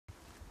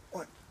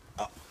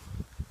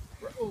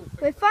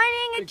We're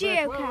finding a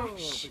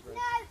geocache.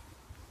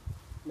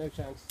 No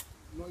chance.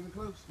 Not even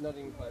close? Not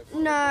even close.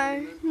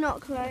 No, not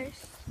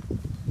close.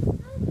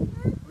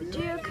 The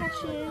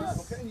geocache I'm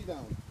is getting you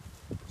down.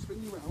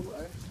 Spin you round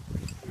there.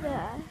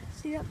 there.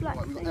 See that black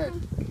Right, we've got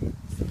thing? Ed.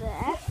 It's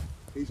there.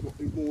 He's more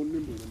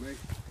nimble than me.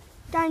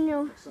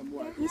 Daniel, Some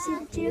way. you see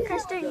the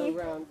geocache, don't Go you?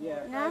 around,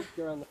 Yeah.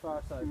 go around the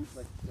far side.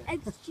 Like,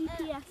 Ed's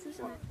GPS,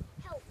 isn't it?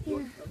 Yeah.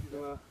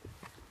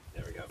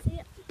 There we go. See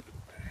it?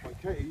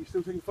 Okay, are you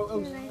still taking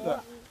photos?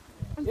 Look,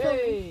 I'm filming.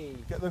 yay!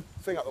 get the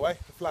thing out of the way,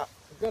 the flap.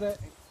 Got it.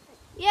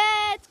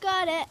 Yeah, it's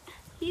got it.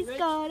 He's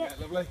got it.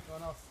 Yeah, lovely.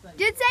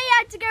 Did say you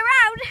had to go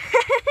round. Do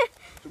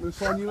you want me to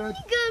sign you, Ed?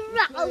 Go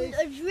round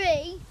a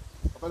tree.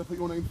 I better put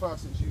your name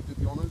first since you did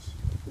the honours.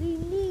 We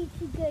need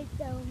to go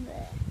down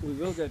there. We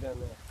will go down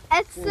there.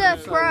 Ed's the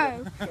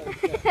pro.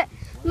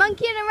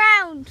 Monkeying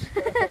around.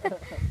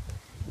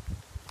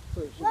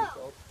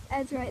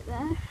 Ed's right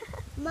there.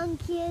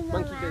 Monkeying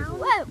Monkey around.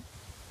 business. Whoa.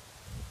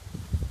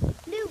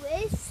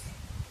 Lewis.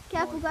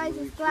 Careful guys,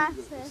 there's glass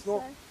here. It's So.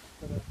 not.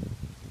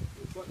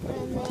 It's like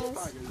And little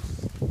there's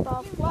baggers.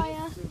 barbed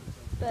wire,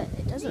 but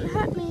it doesn't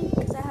hurt me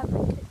because I have my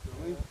coat.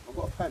 I've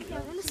got a pen here.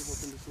 I'm going to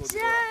See if I can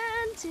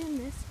decide stand in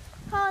this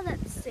car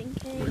that's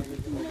sinking into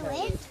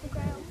the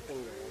ground.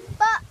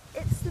 But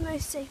it's the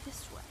most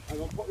safest way.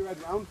 Hang on, pop your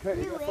head round.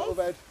 Katie, get a photo of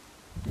Ed.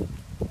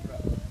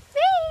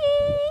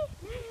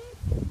 Whee!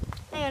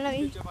 Hang on, let me.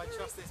 Good job I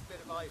trust this bit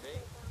of Ivy.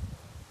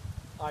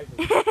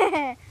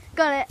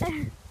 Got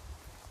it.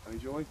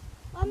 Enjoy.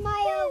 On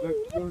my own.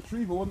 The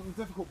retrieval wasn't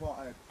the difficult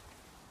part, Ed.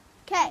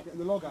 Okay, Getting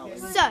the log out.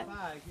 so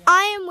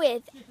I am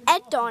with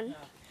Ed Don,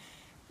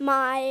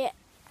 my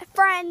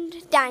friend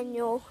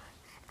Daniel,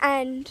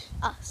 and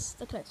us,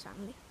 the close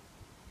family.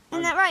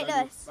 Isn't that right,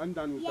 Lewis? And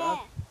Daniel's dad.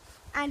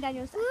 And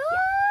Daniel's dad.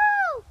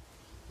 Woo!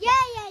 Yeah.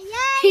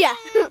 Yeah.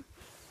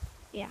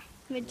 Yeah,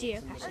 with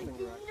geocaching.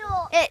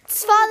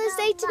 It's Father's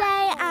Day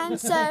today, and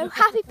so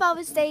happy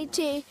Father's Day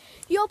to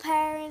your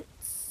parents.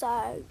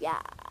 So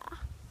yeah,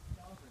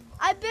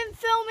 I've been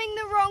filming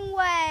the wrong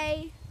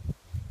way.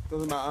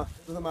 Doesn't matter.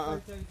 Doesn't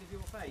matter. Photos of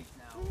your face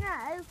now.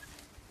 No.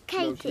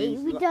 Katie,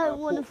 we don't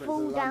want to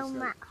fall down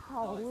that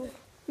hole.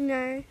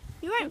 No,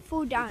 you won't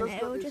fall down it.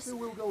 It'll It just still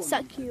will go on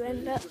suck you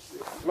in. But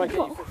Might get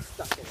your foot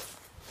stuck in it.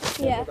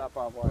 yeah, With that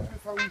barbed wire. I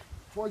found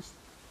twice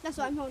that's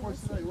what I'm holding.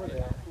 today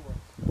already.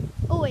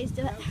 Always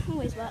do it.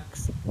 Always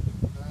works.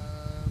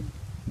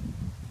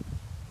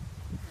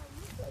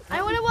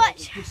 I want to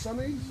watch. The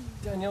sunnies.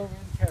 Daniel, really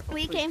careful.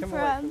 We Please, came come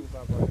away from- the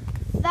barbed wire.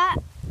 That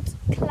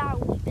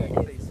cloud bit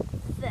over Please.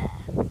 there.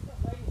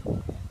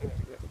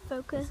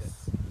 Focus.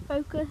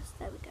 Focus.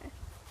 There we go.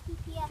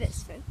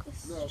 This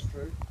focus. No, that's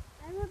true.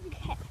 I love the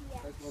Okay.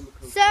 GPS. Ed's on the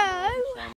coast. So